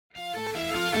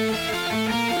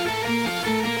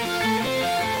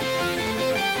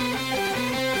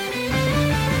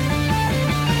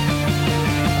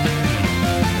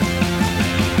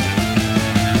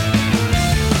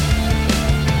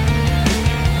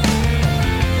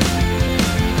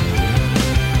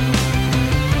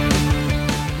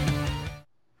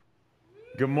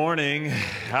morning.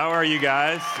 How are you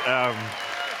guys?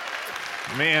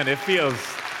 Man, it feels...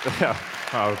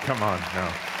 Oh, come on. No.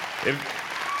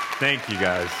 Thank you,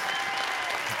 guys.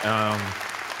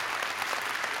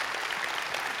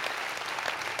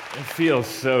 It feels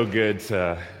so good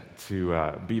to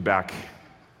be back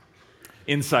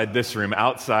inside this room.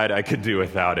 Outside, I could do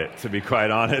without it, to be quite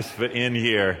honest. But in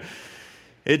here,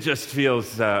 it just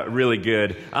feels really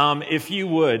good. If you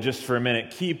would, just for a minute,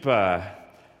 keep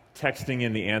texting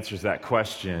in the answers to that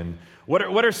question.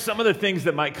 What are some of the things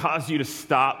that might cause you to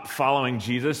stop following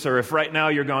Jesus? Or if right now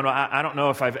you're going, well, I don't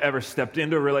know if I've ever stepped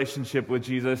into a relationship with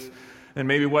Jesus, then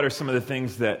maybe what are some of the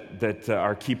things that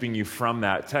are keeping you from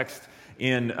that? Text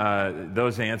in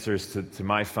those answers to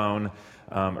my phone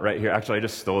right here. Actually, I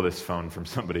just stole this phone from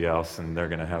somebody else, and they're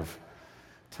going to have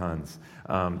tons.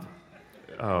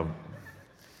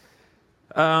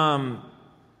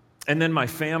 And then my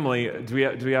family, do we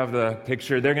have the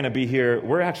picture? They're going to be here.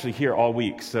 We're actually here all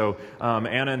week. So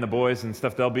Anna and the boys and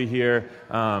stuff, they'll be here.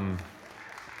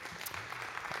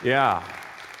 Yeah.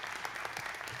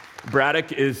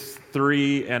 Braddock is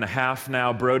 3.5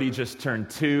 now. Brody just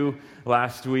turned 2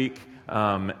 last week.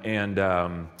 I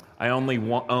only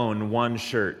own one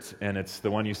shirt, and it's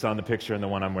the one you saw in the picture and the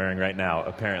one I'm wearing right now,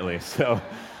 apparently. So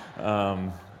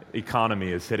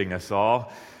economy is hitting us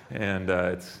all. And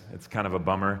it's kind of a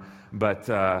bummer. But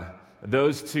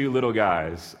those 2 little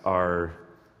guys are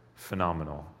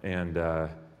phenomenal. And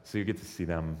so you get to see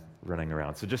them running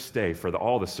around. So just stay for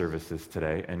all the services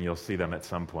today, and you'll see them at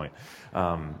some point.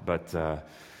 That's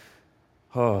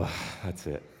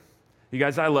it. You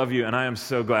guys, I love you, and I am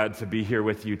so glad to be here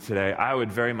with you today. I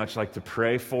would very much like to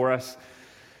pray for us.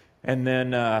 And then,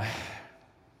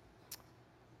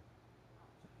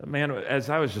 man, as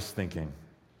I was just thinking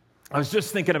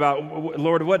about,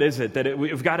 Lord, what is it that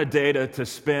we've got a day to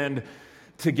spend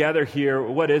together here?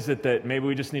 What is it that maybe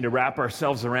we just need to wrap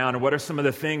ourselves around? And what are some of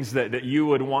the things that you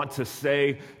would want to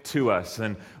say to us?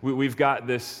 And we've got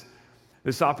this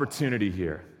opportunity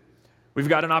here. We've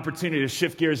got an opportunity to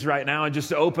shift gears right now and just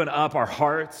to open up our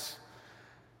hearts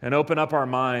and open up our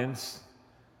minds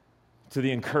to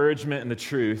the encouragement and the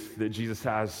truth that Jesus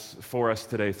has for us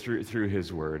today through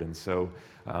His Word. And so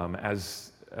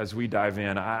as we dive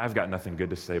in, I've got nothing good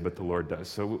to say, but the Lord does.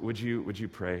 So would you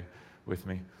pray with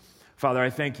me? Father, I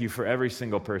thank you for every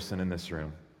single person in this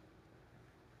room.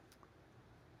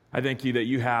 I thank you that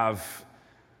you have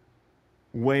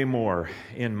way more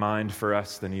in mind for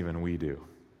us than even we do.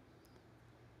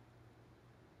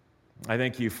 I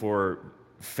thank you for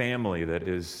family that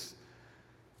is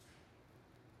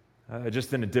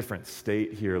just in a different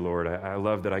state here, Lord. I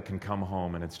love that I can come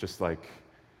home and it's just like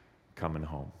coming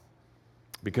home.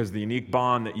 Because the unique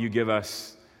bond that you give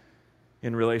us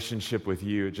in relationship with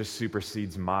you, it just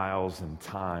supersedes miles and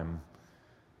time.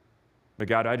 But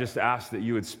God, I just ask that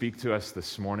you would speak to us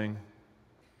this morning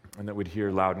and that we'd hear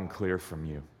loud and clear from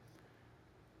you.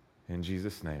 In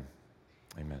Jesus' name,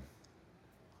 amen.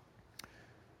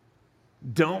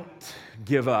 Don't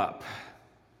give up.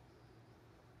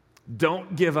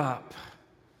 Don't give up.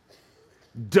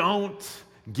 Don't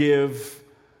give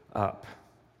up.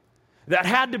 That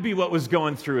had to be what was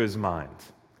going through his mind.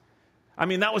 I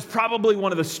mean, that was probably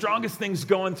one of the strongest things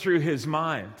going through his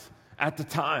mind at the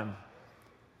time.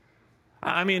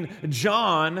 I mean,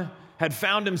 John had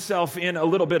found himself in a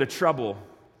little bit of trouble,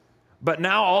 but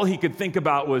now all he could think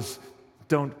about was,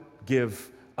 don't give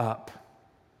up.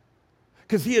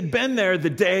 Because he had been there the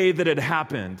day that it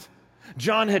happened.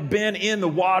 John had been in the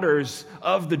waters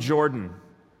of the Jordan.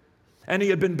 And he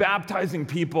had been baptizing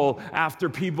people after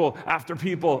people after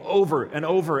people over and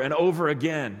over and over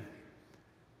again.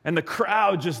 And the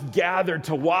crowd just gathered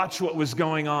to watch what was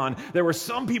going on. There were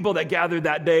some people that gathered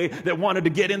that day that wanted to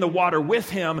get in the water with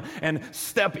him and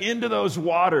step into those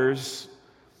waters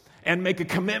and make a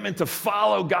commitment to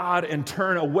follow God and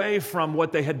turn away from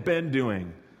what they had been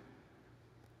doing.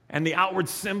 And the outward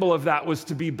symbol of that was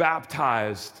to be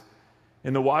baptized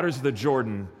in the waters of the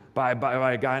Jordan by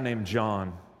a guy named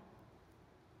John.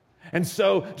 And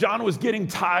so John was getting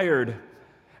tired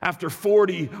after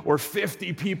 40 or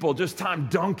 50 people just time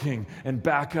dunking and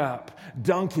back up,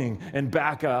 dunking and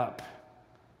back up.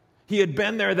 He had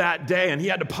been there that day, and he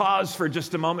had to pause for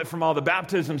just a moment from all the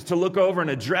baptisms to look over and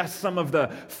address some of the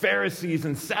Pharisees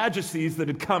and Sadducees that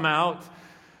had come out,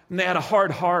 and they had a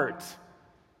hard heart.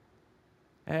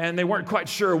 And they weren't quite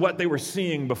sure what they were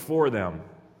seeing before them.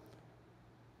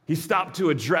 He stopped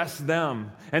to address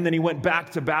them, and then he went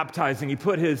back to baptizing. He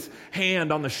put his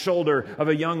hand on the shoulder of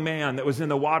a young man that was in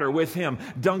the water with him,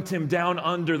 dunked him down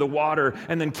under the water,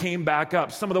 and then came back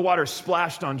up. Some of the water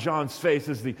splashed on John's face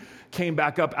as he came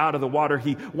back up out of the water.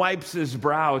 He wipes his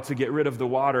brow to get rid of the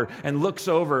water and looks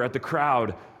over at the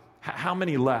crowd. How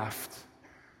many left?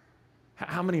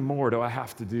 How many more do I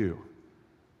have to do?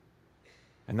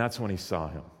 And that's when he saw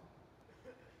him.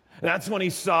 That's when he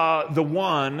saw the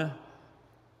one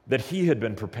that he had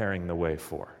been preparing the way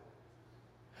for.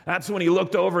 That's when he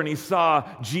looked over and he saw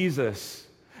Jesus.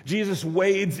 Jesus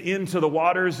wades into the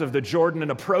waters of the Jordan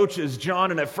and approaches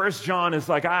John. And at first, John is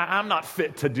like, I'm not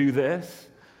fit to do this.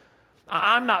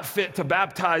 I'm not fit to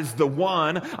baptize the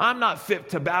one. I'm not fit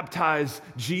to baptize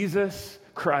Jesus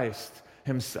Christ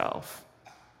himself.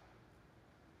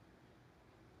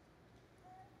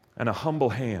 And a humble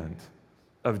hand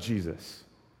of Jesus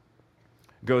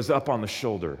goes up on the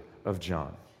shoulder of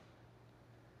John.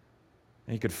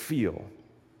 And he could feel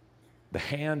the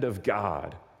hand of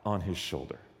God on his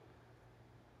shoulder.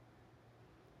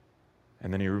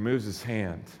 And then he removes his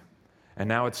hand. And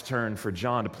now it's turn for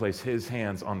John to place his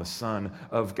hands on the Son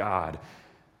of God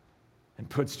and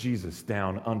puts Jesus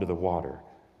down under the water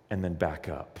and then back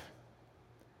up.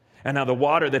 And now the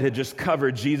water that had just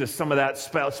covered Jesus, some of that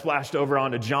splashed over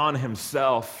onto John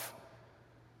himself.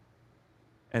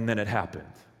 And then it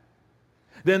happened.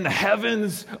 Then the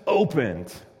heavens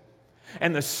opened,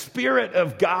 and the Spirit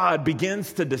of God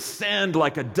begins to descend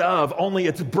like a dove, only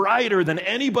it's brighter than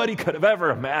anybody could have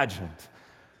ever imagined.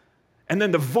 And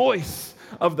then the voice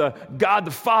of the God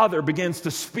the Father begins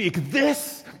to speak,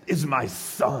 "This is my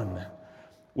Son,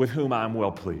 with whom I am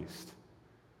well pleased."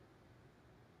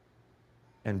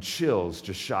 And chills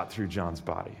just shot through John's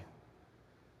body.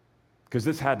 Because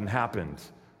this hadn't happened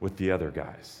with the other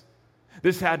guys.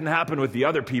 This hadn't happened with the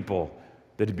other people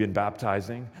that had been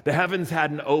baptizing. The heavens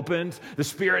hadn't opened. The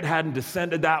Spirit hadn't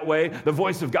descended that way. The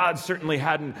voice of God certainly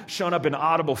hadn't shown up in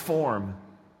audible form.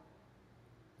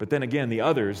 But then again, the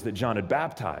others that John had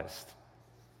baptized,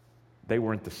 they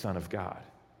weren't the Son of God.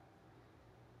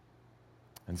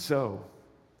 And so,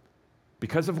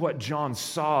 because of what John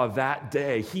saw that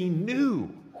day, he knew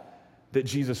that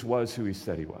Jesus was who he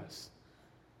said he was.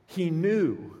 He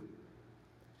knew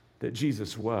that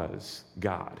Jesus was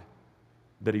God,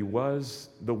 that he was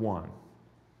the one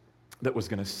that was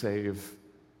going to save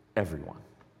everyone.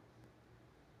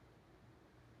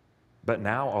 But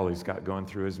now all he's got going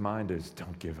through his mind is,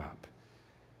 don't give up.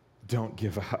 Don't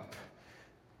give up.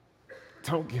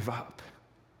 Don't give up.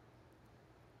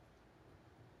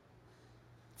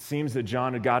 Seems that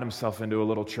John had got himself into a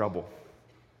little trouble.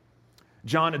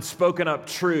 John had spoken up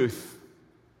truth.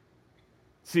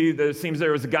 See, it seems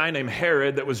there was a guy named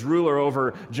Herod that was ruler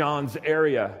over John's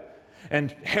area.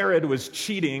 And Herod was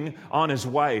cheating on his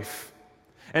wife.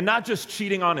 And not just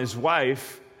cheating on his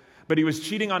wife, but he was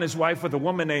cheating on his wife with a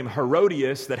woman named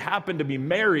Herodias that happened to be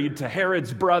married to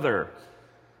Herod's brother.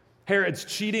 Herod's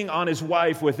cheating on his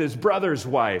wife with his brother's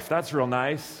wife. That's real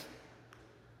nice.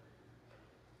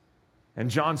 And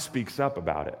John speaks up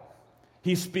about it.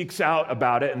 He speaks out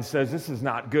about it and says, this is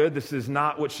not good. This is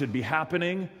not what should be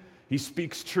happening. He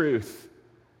speaks truth.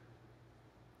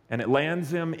 And it lands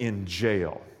him in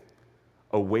jail,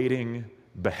 awaiting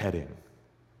beheading.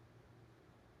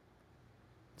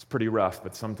 It's pretty rough,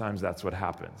 but sometimes that's what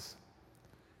happens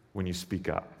when you speak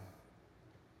up.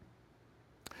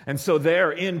 And so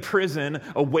there in prison,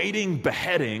 awaiting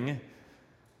beheading,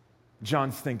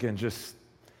 John's thinking, just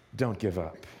don't give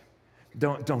up.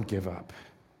 Don't give up.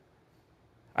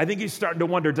 I think he's starting to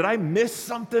wonder, did I miss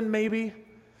something maybe?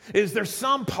 Is there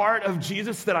some part of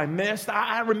Jesus that I missed?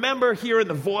 I remember hearing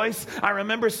the voice. I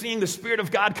remember seeing the Spirit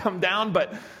of God come down,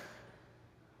 but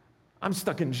I'm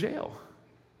stuck in jail,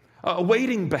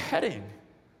 awaiting beheading.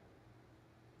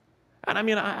 And I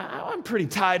mean, I'm pretty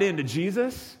tied into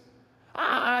Jesus.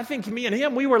 I think me and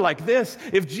him, we were like this.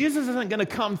 If Jesus isn't going to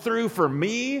come through for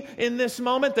me in this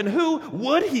moment, then who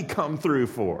would he come through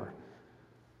for?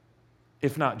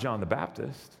 If not John the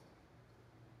Baptist.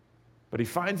 But he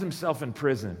finds himself in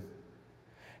prison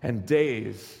and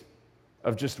days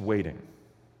of just waiting.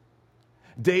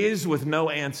 Days with no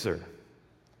answer.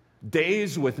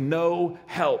 Days with no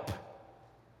help.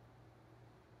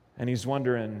 And he's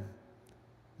wondering,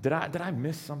 did I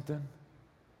miss something?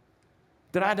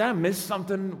 Did I miss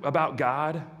something about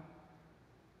God?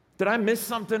 Did I miss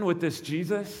something with this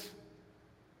Jesus?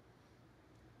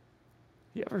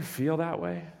 You ever feel that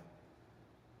way?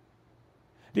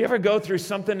 Do you ever go through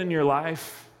something in your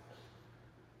life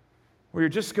where you're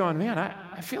just going, man,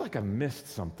 I feel like I missed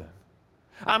something.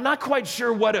 I'm not quite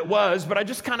sure what it was, but I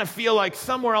just kind of feel like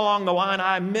somewhere along the line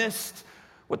I missed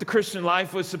what the Christian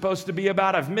life was supposed to be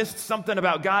about. I've missed something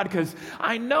about God because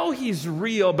I know he's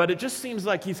real, but it just seems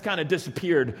like he's kind of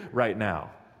disappeared right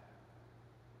now.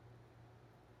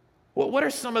 Well, what are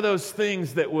some of those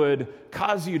things that would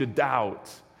cause you to doubt?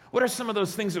 What are some of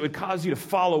those things that would cause you to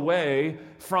fall away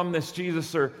from this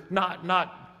Jesus or not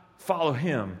follow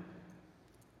him?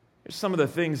 Here's some of the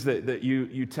things that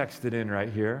you texted in right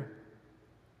here.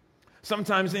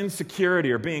 Sometimes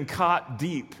insecurity or being caught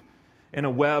deep in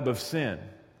a web of sin.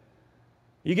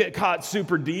 You get caught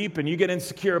super deep and you get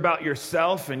insecure about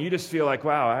yourself and you just feel like,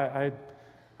 wow,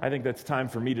 I think that's time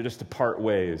for me to part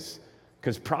ways,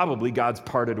 because probably God's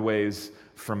parted ways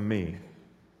from me.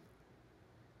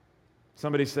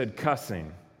 Somebody said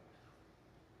cussing.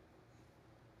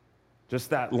 Just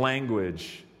that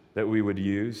language that we would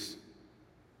use,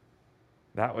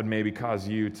 that would maybe cause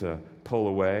you to pull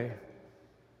away.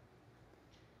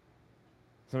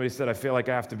 Somebody said, I feel like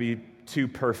I have to be too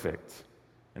perfect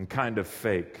and kind of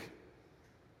fake,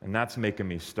 and that's making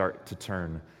me start to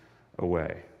turn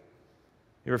away.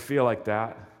 You ever feel like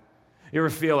that? You ever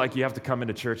feel like you have to come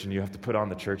into church and you have to put on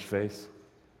the church face?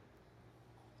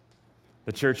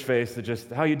 The church face that just,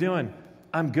 how you doing?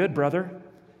 I'm good, brother.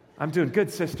 I'm doing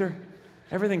good, sister.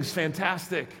 Everything's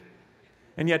fantastic.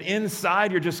 And yet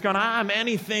inside you're just going, I'm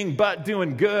anything but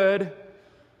doing good.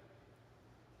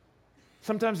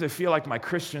 Sometimes I feel like my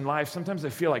Christian life, sometimes I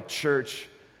feel like church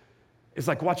is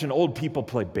like watching old people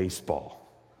play baseball.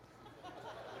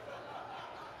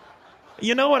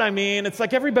 You know what I mean? It's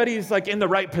like everybody's like in the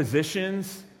right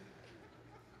positions,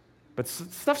 but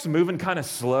stuff's moving kind of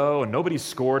slow and nobody's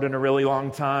scored in a really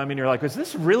long time. And you're like, is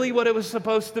this really what it was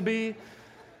supposed to be?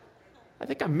 I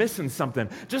think I'm missing something.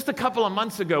 Just a couple of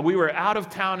months ago, we were out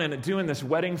of town and doing this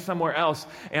wedding somewhere else,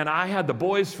 and I had the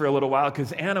boys for a little while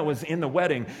because Anna was in the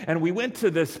wedding. And we went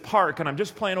to this park, and I'm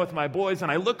just playing with my boys,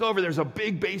 and I look over, there's a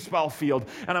big baseball field,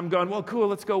 and I'm going, well, cool,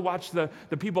 let's go watch the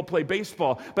people play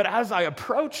baseball. But as I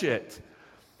approach it,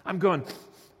 I'm going,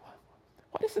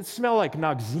 why does it smell like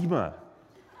Noxzema?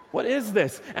 What is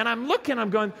this? And I'm looking, I'm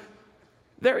going,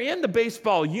 they're in the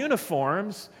baseball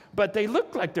uniforms, but they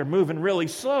look like they're moving really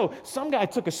slow. Some guy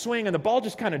took a swing and the ball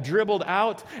just kind of dribbled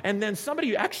out, and then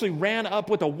somebody actually ran up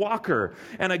with a walker,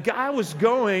 and a guy was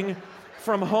going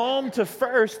from home to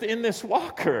first in this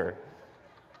walker.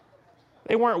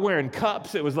 They weren't wearing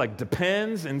cups. It was like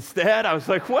Depends instead. I was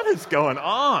like, what is going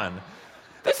on?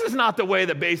 This is not the way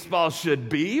that baseball should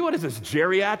be. What is this,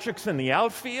 geriatrics in the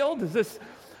outfield? Is this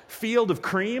Field of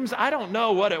Creams? I don't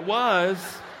know what it was.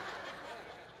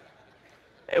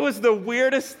 It was the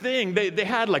weirdest thing. They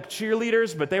had like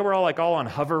cheerleaders, but they were all on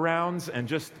hover rounds and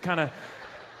just kind of...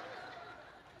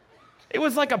 It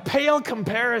was like a pale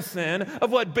comparison of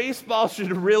what baseball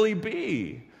should really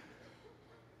be.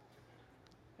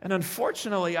 And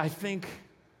unfortunately, I think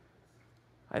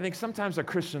sometimes our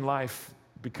Christian life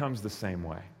becomes the same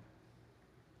way.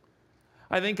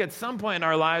 I think at some point in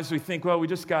our lives we think, well, we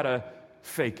just got to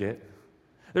fake it.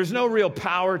 There's no real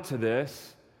power to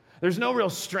this. There's no real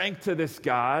strength to this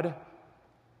God.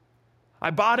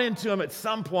 I bought into him at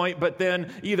some point, but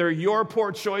then either your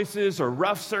poor choices or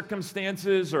rough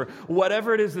circumstances or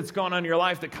whatever it is that's going on in your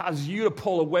life that causes you to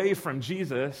pull away from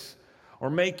Jesus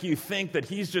or make you think that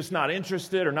he's just not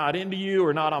interested or not into you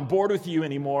or not on board with you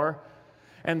anymore.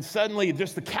 And suddenly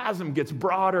just the chasm gets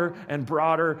broader and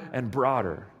broader and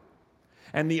broader.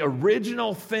 And the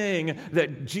original thing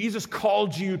that Jesus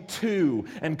called you to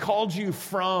and called you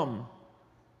from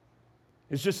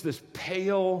is just this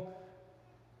pale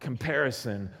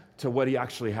comparison to what he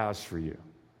actually has for you.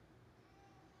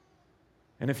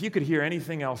 And if you could hear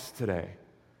anything else today,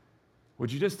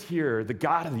 would you just hear the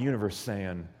God of the universe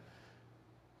saying,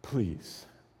 please,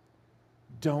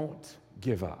 don't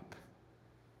give up.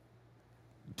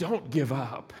 Don't give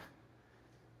up.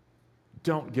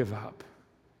 Don't give up.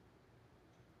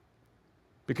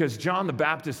 Because John the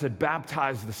Baptist had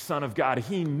baptized the Son of God.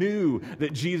 He knew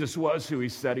that Jesus was who he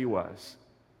said he was.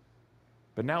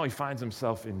 But now he finds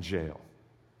himself in jail.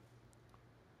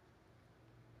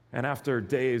 And after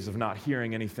days of not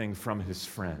hearing anything from his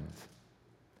friend,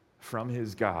 from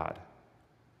his God,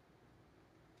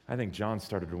 I think John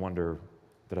started to wonder,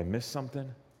 did I miss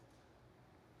something?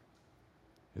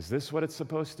 Is this what it's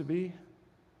supposed to be?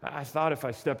 I thought if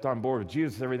I stepped on board with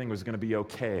Jesus, everything was going to be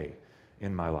okay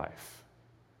in my life.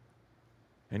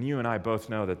 And you and I both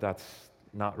know that that's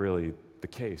not really the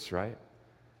case, right?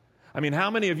 I mean,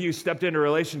 how many of you stepped into a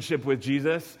relationship with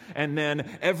Jesus and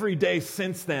then every day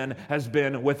since then has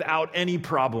been without any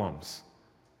problems?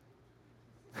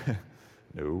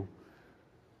 No.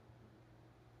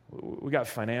 We got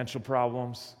financial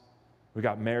problems. We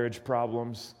got marriage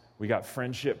problems. We got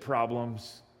friendship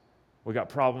problems. We got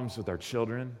problems with our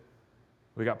children.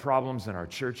 We got problems in our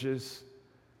churches.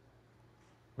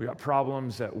 We got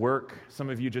problems at work. Some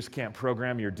of you just can't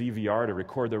program your DVR to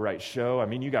record the right show. I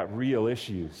mean, you got real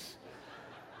issues.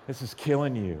 This is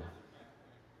killing you.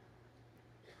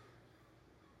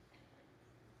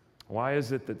 Why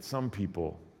is it that some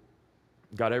people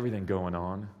got everything going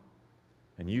on,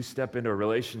 and you step into a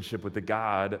relationship with the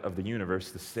God of the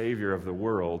universe, the Savior of the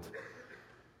world,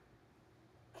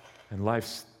 and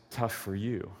life's tough for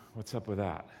you? What's up with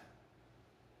that?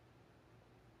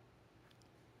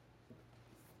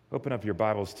 Open up your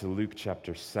Bibles to Luke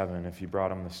chapter 7 if you brought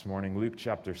them this morning. Luke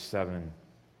chapter 7.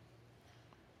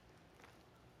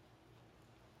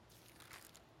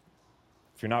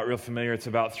 If you're not real familiar, it's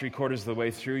about 3/4 of the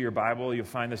way through your Bible. You'll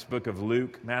find this book of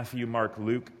Luke, Matthew, Mark,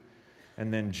 Luke,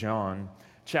 and then John.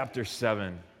 Chapter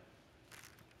 7.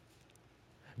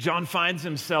 John finds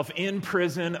himself in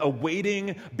prison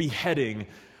awaiting beheading.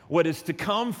 What is to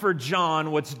come for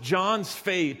John, what's John's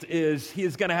fate is he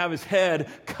is going to have his head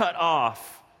cut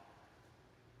off.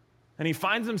 And he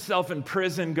finds himself in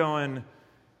prison going,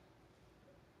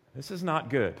 this is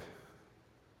not good.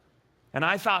 And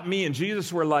I thought me and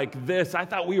Jesus were like this. I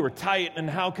thought we were tight, and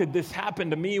how could this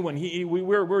happen to me when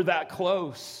we're that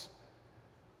close?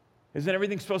 Isn't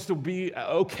everything supposed to be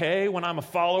okay when I'm a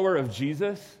follower of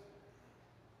Jesus?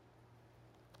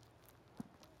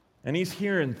 And he's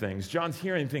hearing things. John's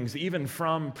hearing things even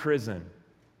from prison.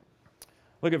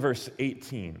 Look at verse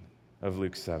 18 of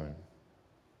Luke 7.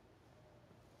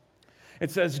 It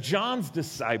says, John's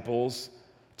disciples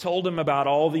told him about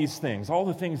all these things, all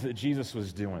the things that Jesus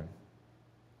was doing.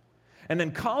 And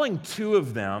then calling 2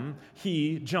 of them,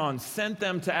 John, sent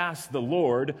them to ask the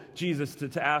Lord, Jesus,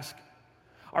 to ask,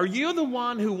 are you the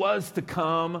one who was to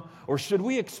come, or should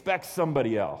we expect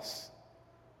somebody else?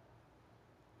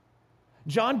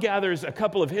 John gathers a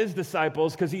couple of his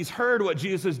disciples because he's heard what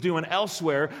Jesus is doing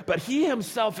elsewhere, but he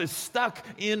himself is stuck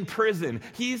in prison.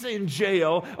 He's in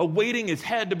jail, awaiting his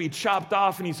head to be chopped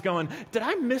off, and he's going, did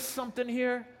I miss something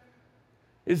here?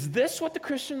 Is this what the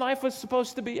Christian life was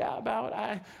supposed to be about?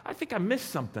 I think I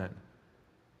missed something.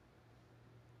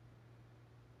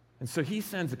 And so he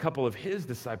sends a couple of his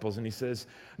disciples and he says,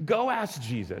 go ask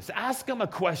Jesus. Ask him a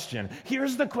question.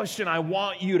 Here's the question I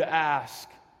want you to ask.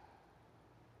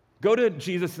 Go to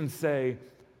Jesus and say,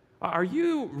 are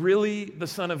you really the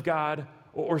Son of God,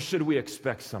 or should we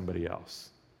expect somebody else?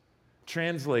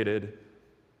 Translated,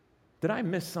 did I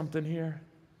miss something here?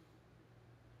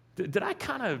 Did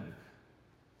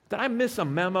I miss a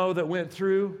memo that went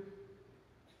through?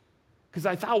 Because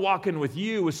I thought walking with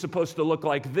you was supposed to look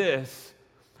like this,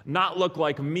 not look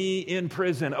like me in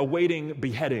prison awaiting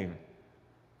beheading.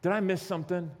 Did I miss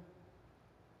something?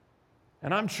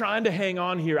 And I'm trying to hang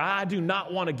on here. I do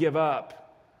not want to give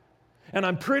up. And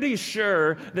I'm pretty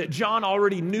sure that John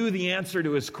already knew the answer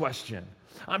to his question.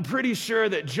 I'm pretty sure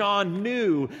that John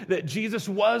knew that Jesus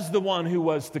was the one who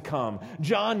was to come.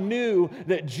 John knew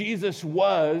that Jesus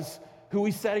was who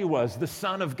he said he was, the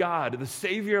Son of God, the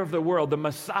Savior of the world, the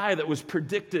Messiah that was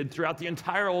predicted throughout the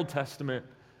entire Old Testament.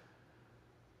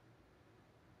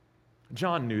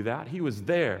 John knew that. He was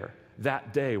there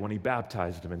that day when he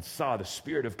baptized him and saw the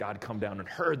Spirit of God come down and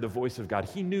heard the voice of God.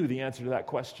 He knew the answer to that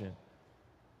question.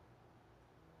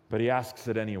 But he asks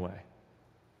it anyway.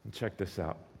 And check this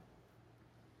out.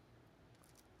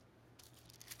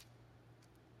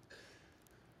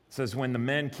 It says, when the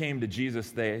men came to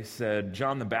Jesus, they said,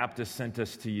 John the Baptist sent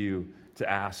us to you to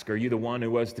ask, are you the one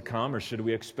who was to come, or should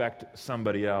we expect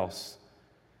somebody else?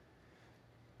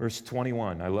 Verse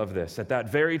 21, I love this. At that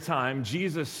very time,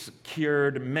 Jesus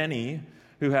cured many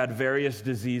who had various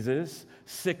diseases,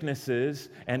 sicknesses,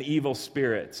 and evil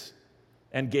spirits,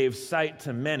 and gave sight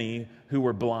to many who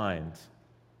were blind.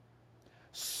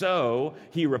 So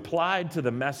he replied to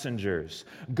the messengers,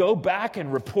 go back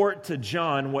and report to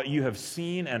John what you have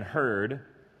seen and heard.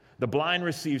 The blind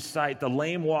receive sight, the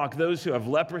lame walk, those who have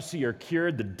leprosy are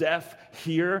cured, the deaf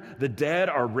hear, the dead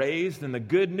are raised, and the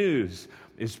good news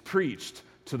is preached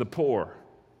to the poor.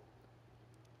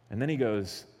 And then he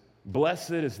goes,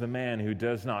 blessed is the man who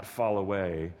does not fall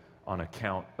away on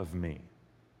account of me.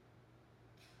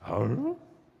 Huh?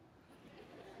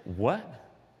 What?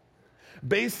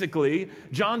 Basically,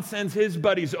 John sends his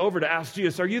buddies over to ask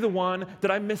Jesus, are you the one? Did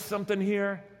I miss something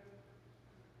here?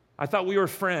 I thought we were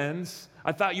friends.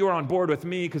 I thought you were on board with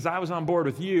me because I was on board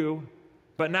with you.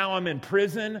 But now I'm in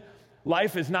prison.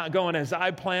 Life is not going as I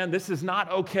planned. This is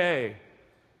not okay.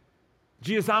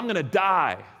 Jesus, I'm going to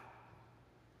die.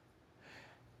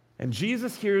 And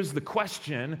Jesus hears the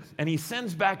question, and he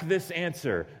sends back this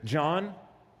answer. John,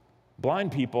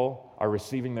 blind people are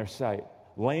receiving their sight.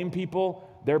 Lame people,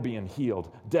 they're being healed.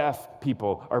 Deaf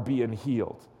people are being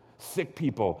healed. Sick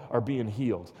people are being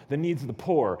healed. The needs of the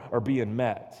poor are being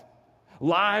met.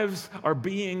 Lives are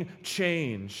being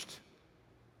changed.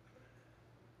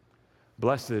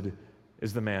 Blessed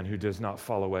is the man who does not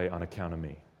fall away on account of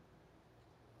me.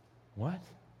 What?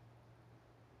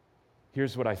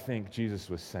 Here's what I think Jesus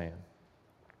was saying.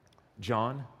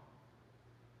 John,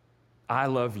 I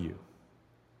love you.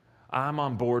 I'm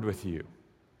on board with you.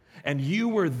 And you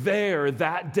were there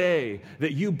that day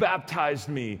that you baptized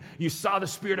me. You saw the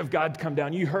Spirit of God come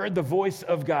down. You heard the voice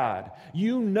of God.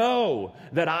 You know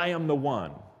that I am the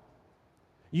one.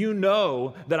 You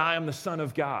know that I am the Son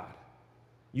of God.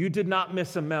 You did not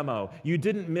miss a memo. You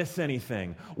didn't miss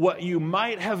anything. What you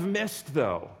might have missed,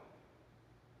 though,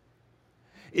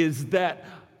 is that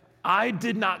I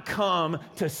did not come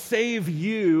to save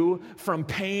you from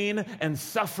pain and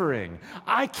suffering.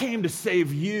 I came to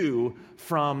save you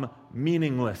from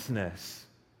meaninglessness.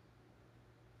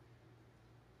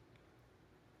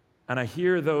 And I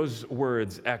hear those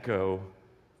words echo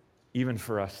even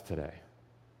for us today.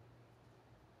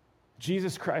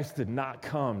 Jesus Christ did not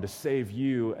come to save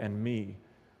you and me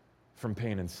from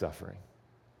pain and suffering.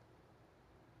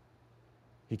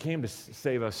 He came to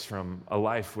save us from a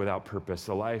life without purpose,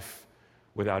 a life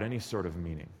without any sort of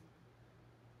meaning.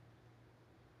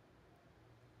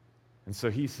 And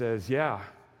so he says, yeah,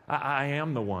 I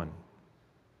am the one.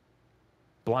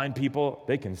 Blind people,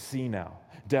 they can see now.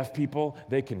 Deaf people,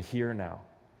 they can hear now.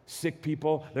 Sick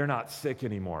people, they're not sick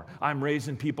anymore. I'm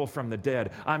raising people from the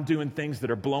dead. I'm doing things that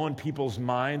are blowing people's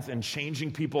minds and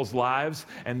changing people's lives.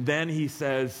 And then he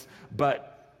says,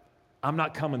 but I'm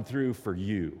not coming through for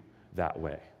you that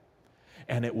way.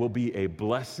 And it will be a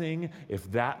blessing if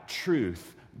that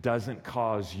truth doesn't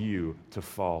cause you to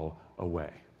fall away.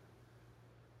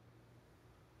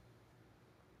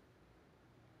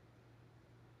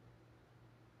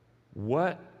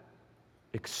 What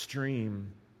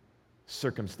extreme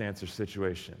circumstance or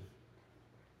situation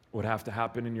would have to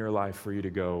happen in your life for you to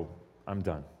go, I'm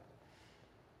done.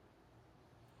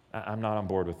 I'm not on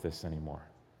board with this anymore?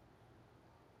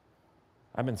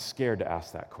 I've been scared to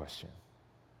ask that question.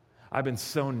 I've been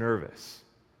so nervous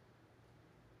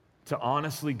to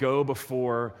honestly go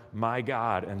before my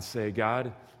God and say,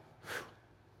 God,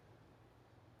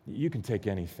 you can take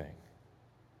anything.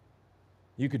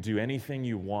 You could do anything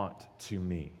you want to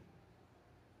me.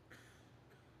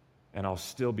 And I'll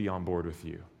still be on board with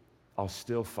you. I'll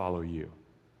still follow you.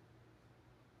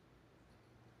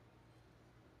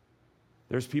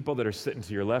 There's people that are sitting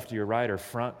to your left or your right or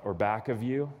front or back of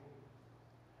you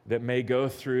that may go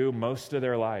through most of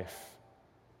their life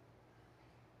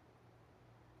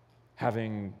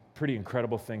having pretty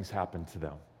incredible things happen to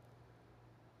them.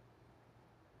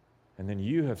 And then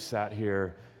you have sat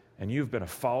here and you've been a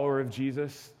follower of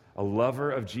Jesus, a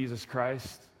lover of Jesus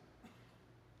Christ,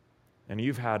 and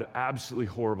you've had absolutely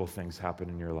horrible things happen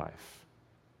in your life.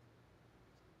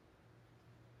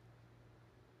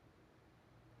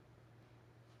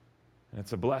 And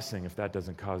it's a blessing if that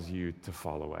doesn't cause you to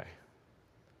fall away.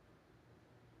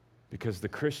 Because the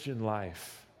Christian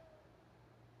life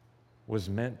was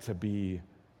meant to be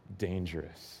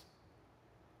dangerous.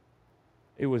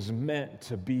 It was meant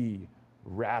to be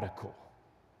radical.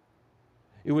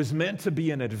 It was meant to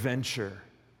be an adventure.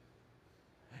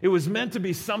 It was meant to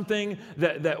be something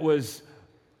that was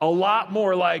a lot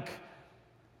more like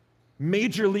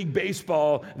Major League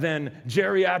Baseball than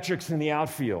geriatrics in the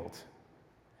outfield.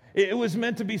 It was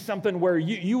meant to be something where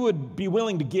you would be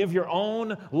willing to give your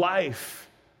own life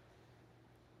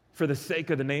for the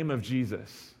sake of the name of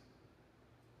Jesus.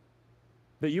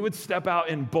 That you would step out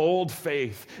in bold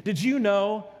faith. Did you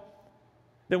know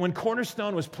that when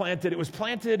Cornerstone was planted, it was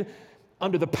planted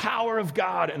under the power of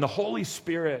God and the Holy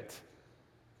Spirit,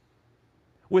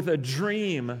 with a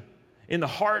dream in the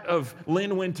heart of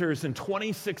Lynn Winters and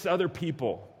 26 other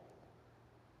people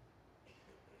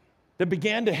that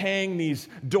began to hang these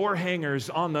door hangers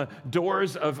on the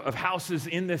doors of houses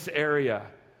in this area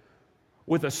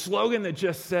with a slogan that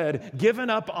just said, "Given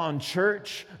up on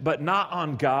church, but not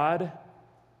on God."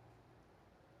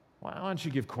 Why don't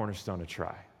you give Cornerstone a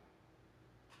try?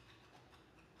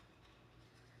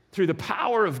 Through the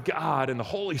power of God and the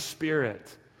Holy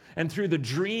Spirit, and through the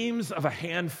dreams of a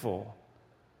handful,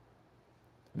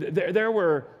 there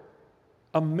were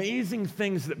amazing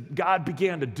things that God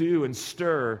began to do and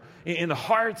stir in the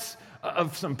hearts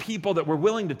of some people that were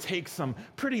willing to take some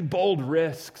pretty bold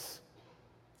risks,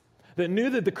 that knew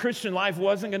that the Christian life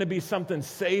wasn't going to be something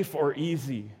safe or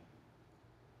easy.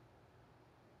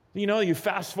 You know, you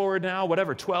fast forward now,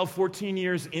 12, 14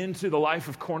 years into the life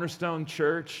of Cornerstone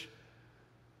Church,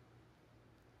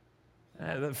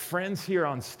 The friends here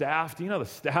on staff, do you know the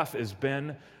staff has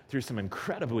been through some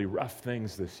incredibly rough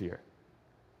things this year?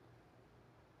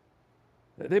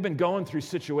 They've been going through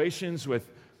situations with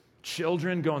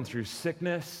children going through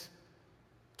sickness,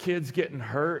 kids getting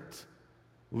hurt,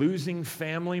 losing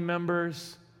family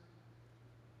members.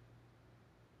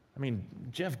 I mean,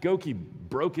 Jeff Goki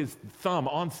broke his thumb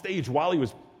on stage while he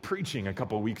was preaching a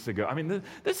couple weeks ago. I mean,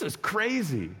 this is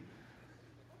crazy.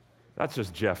 That's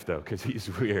just Jeff, though, because he's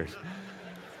weird.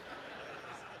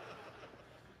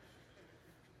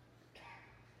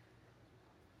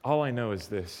 All I know is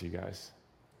this, you guys.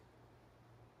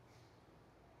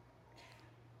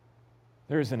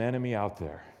 There is an enemy out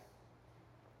there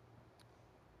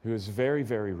who is very,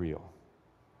 very real.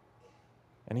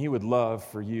 And he would love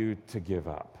for you to give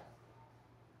up.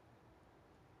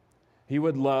 He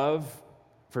would love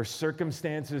for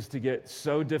circumstances to get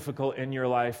so difficult in your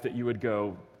life that you would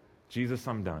go, Jesus,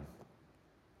 I'm done.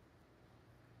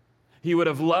 He would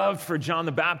have loved for John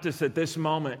the Baptist at this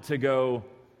moment to go,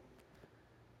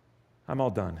 I'm all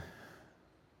done.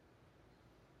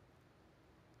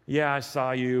 Yeah, I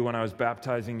saw you when I was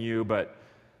baptizing you, but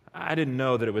I didn't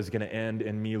know that it was going to end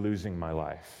in me losing my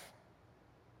life.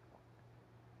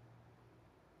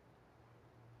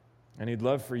 And he'd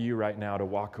love for you right now to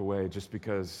walk away just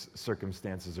because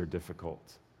circumstances are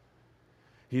difficult.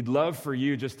 He'd love for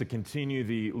you just to continue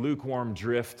the lukewarm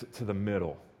drift to the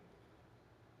middle.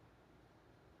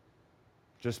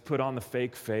 Just put on the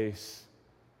fake face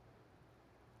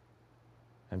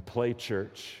and play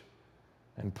church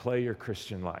and play your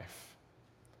Christian life.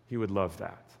 He would love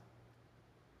that.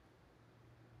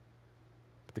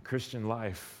 But the Christian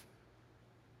life,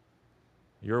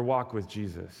 your walk with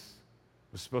Jesus,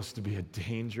 was supposed to be a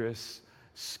dangerous,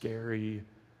 scary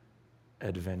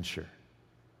adventure.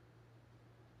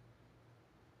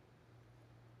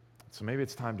 So maybe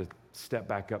it's time to step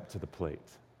back up to the plate.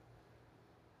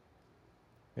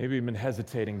 Maybe you've been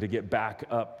hesitating to get back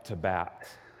up to bat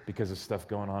because of stuff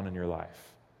going on in your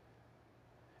life.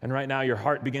 And right now your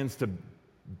heart begins to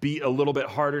beat a little bit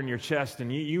harder in your chest,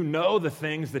 and you know the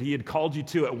things that he had called you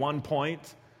to at one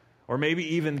point, or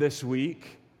maybe even this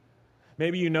week.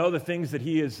 Maybe you know the things that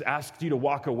he has asked you to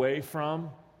walk away from.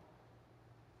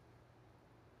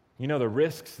 You know the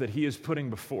risks that he is putting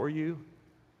before you.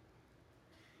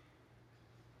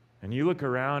 And you look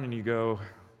around and you go,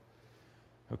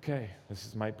 okay,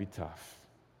 might be tough.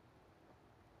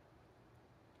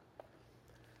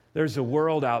 There's a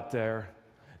world out there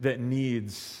that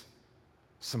needs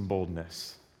some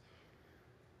boldness.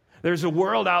 There's a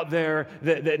world out there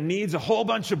that needs a whole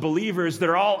bunch of believers that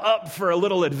are all up for a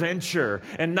little adventure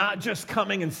and not just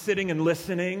coming and sitting and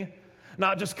listening,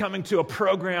 not just coming to a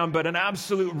program, but an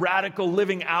absolute radical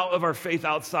living out of our faith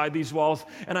outside these walls.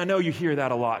 And I know you hear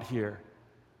that a lot here.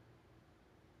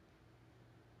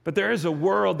 But there is a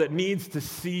world that needs to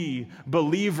see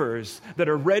believers that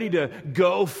are ready to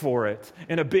go for it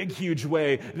in a big, huge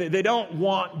way. They don't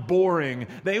want boring.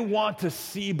 They want to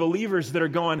see believers that are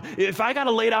going, if I got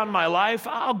to lay down my life,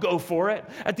 I'll go for it.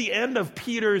 At the end of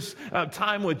Peter's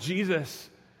time with Jesus,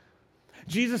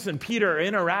 Jesus and Peter are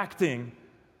interacting.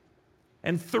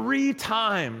 And 3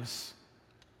 times,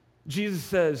 Jesus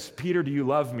says, Peter, do you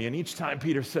love me? And each time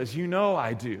Peter says, you know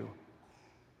I do.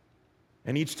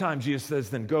 And each time Jesus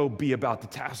says, then go be about the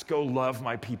task. Go love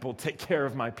my people. Take care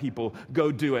of my people.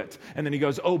 Go do it. And then he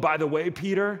goes, oh, by the way,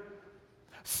 Peter,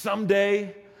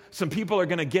 someday some people are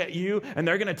going to get you and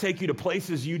they're going to take you to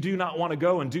places you do not want to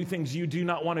go and do things you do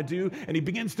not want to do. And he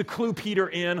begins to clue Peter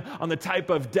in on the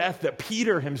type of death that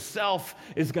Peter himself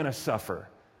is going to suffer.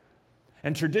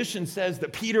 And tradition says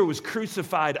that Peter was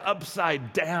crucified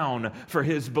upside down for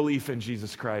his belief in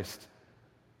Jesus Christ,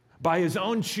 by his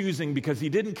own choosing, because he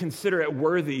didn't consider it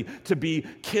worthy to be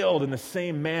killed in the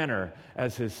same manner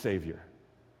as his Savior.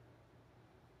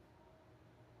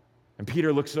 And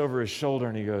Peter looks over his shoulder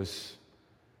and he goes,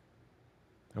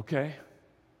 okay,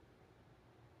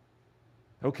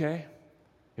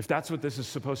 if that's what this is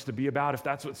supposed to be about, if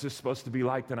that's what this is supposed to be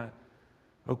like, then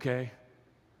okay.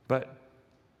 But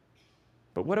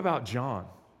what about John?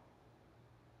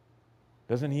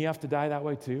 Doesn't he have to die that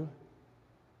way too?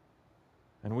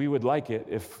 And we would like it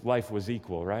if life was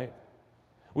equal, right?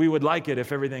 We would like it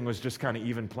if everything was just kind of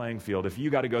even playing field. If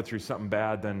you got to go through something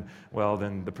bad, then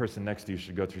the person next to you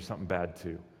should go through something bad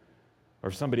too. Or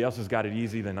if somebody else has got it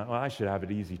easy, then I should have it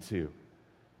easy too.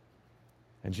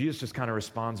 And Jesus just kind of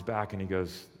responds back and he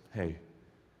goes, hey,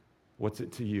 what's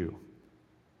it to you?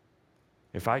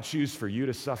 If I choose for you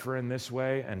to suffer in this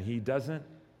way and he doesn't,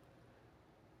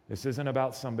 this isn't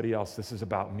about somebody else. This is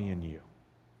about me and you.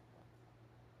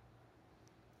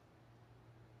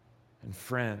 And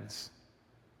friends,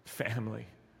 family,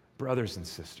 brothers and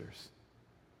sisters.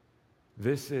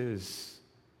 This is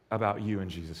about you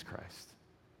and Jesus Christ.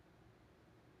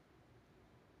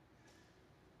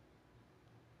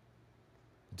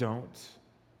 Don't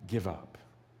give up.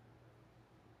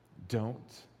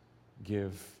 Don't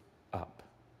give up.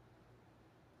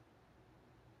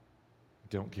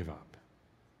 Don't give up.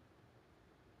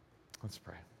 Let's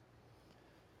pray.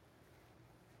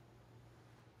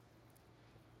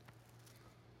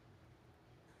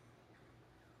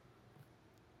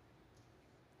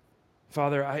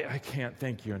 Father, I can't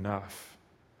thank you enough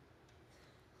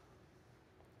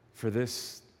for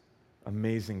this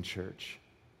amazing church.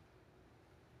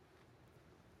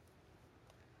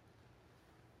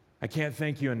 I can't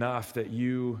thank you enough that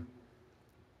you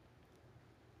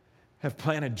have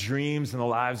planted dreams in the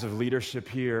lives of leadership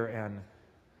here and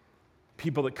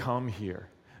people that come here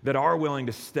that are willing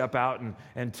to step out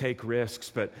and take risks.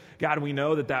 But God, we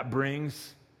know that that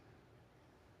brings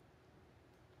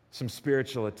some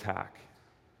spiritual attack.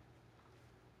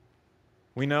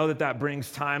 We know that that brings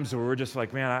times where we're just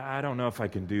like, man, I don't know if I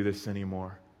can do this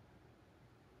anymore.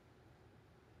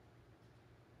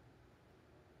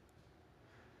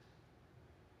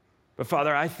 But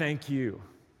Father, I thank you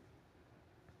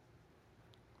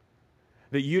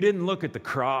that you didn't look at the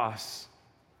cross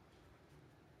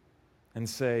and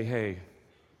say, hey,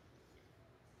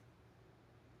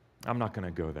 I'm not going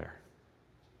to go there.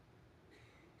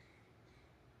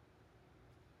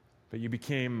 But you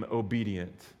became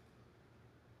obedient,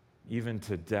 even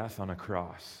to death on a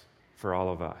cross for all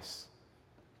of us.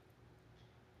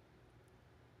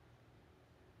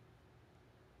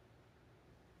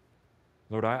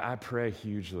 Lord, I pray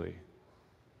hugely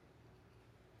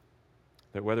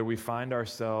that whether we find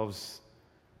ourselves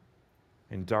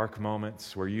in dark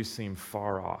moments where you seem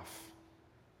far off,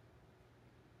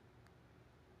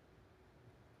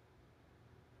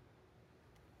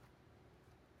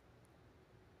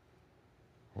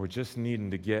 we're just needing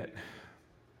to get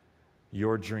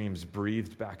your dreams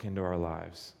breathed back into our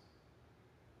lives.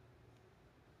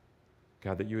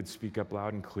 God, that you would speak up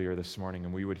loud and clear this morning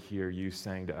and we would hear you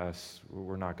saying to us,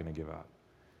 we're not going to give up.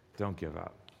 Don't give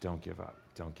up. Don't give up.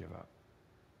 Don't give up.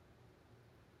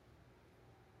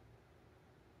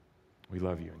 We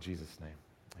love you in Jesus' name.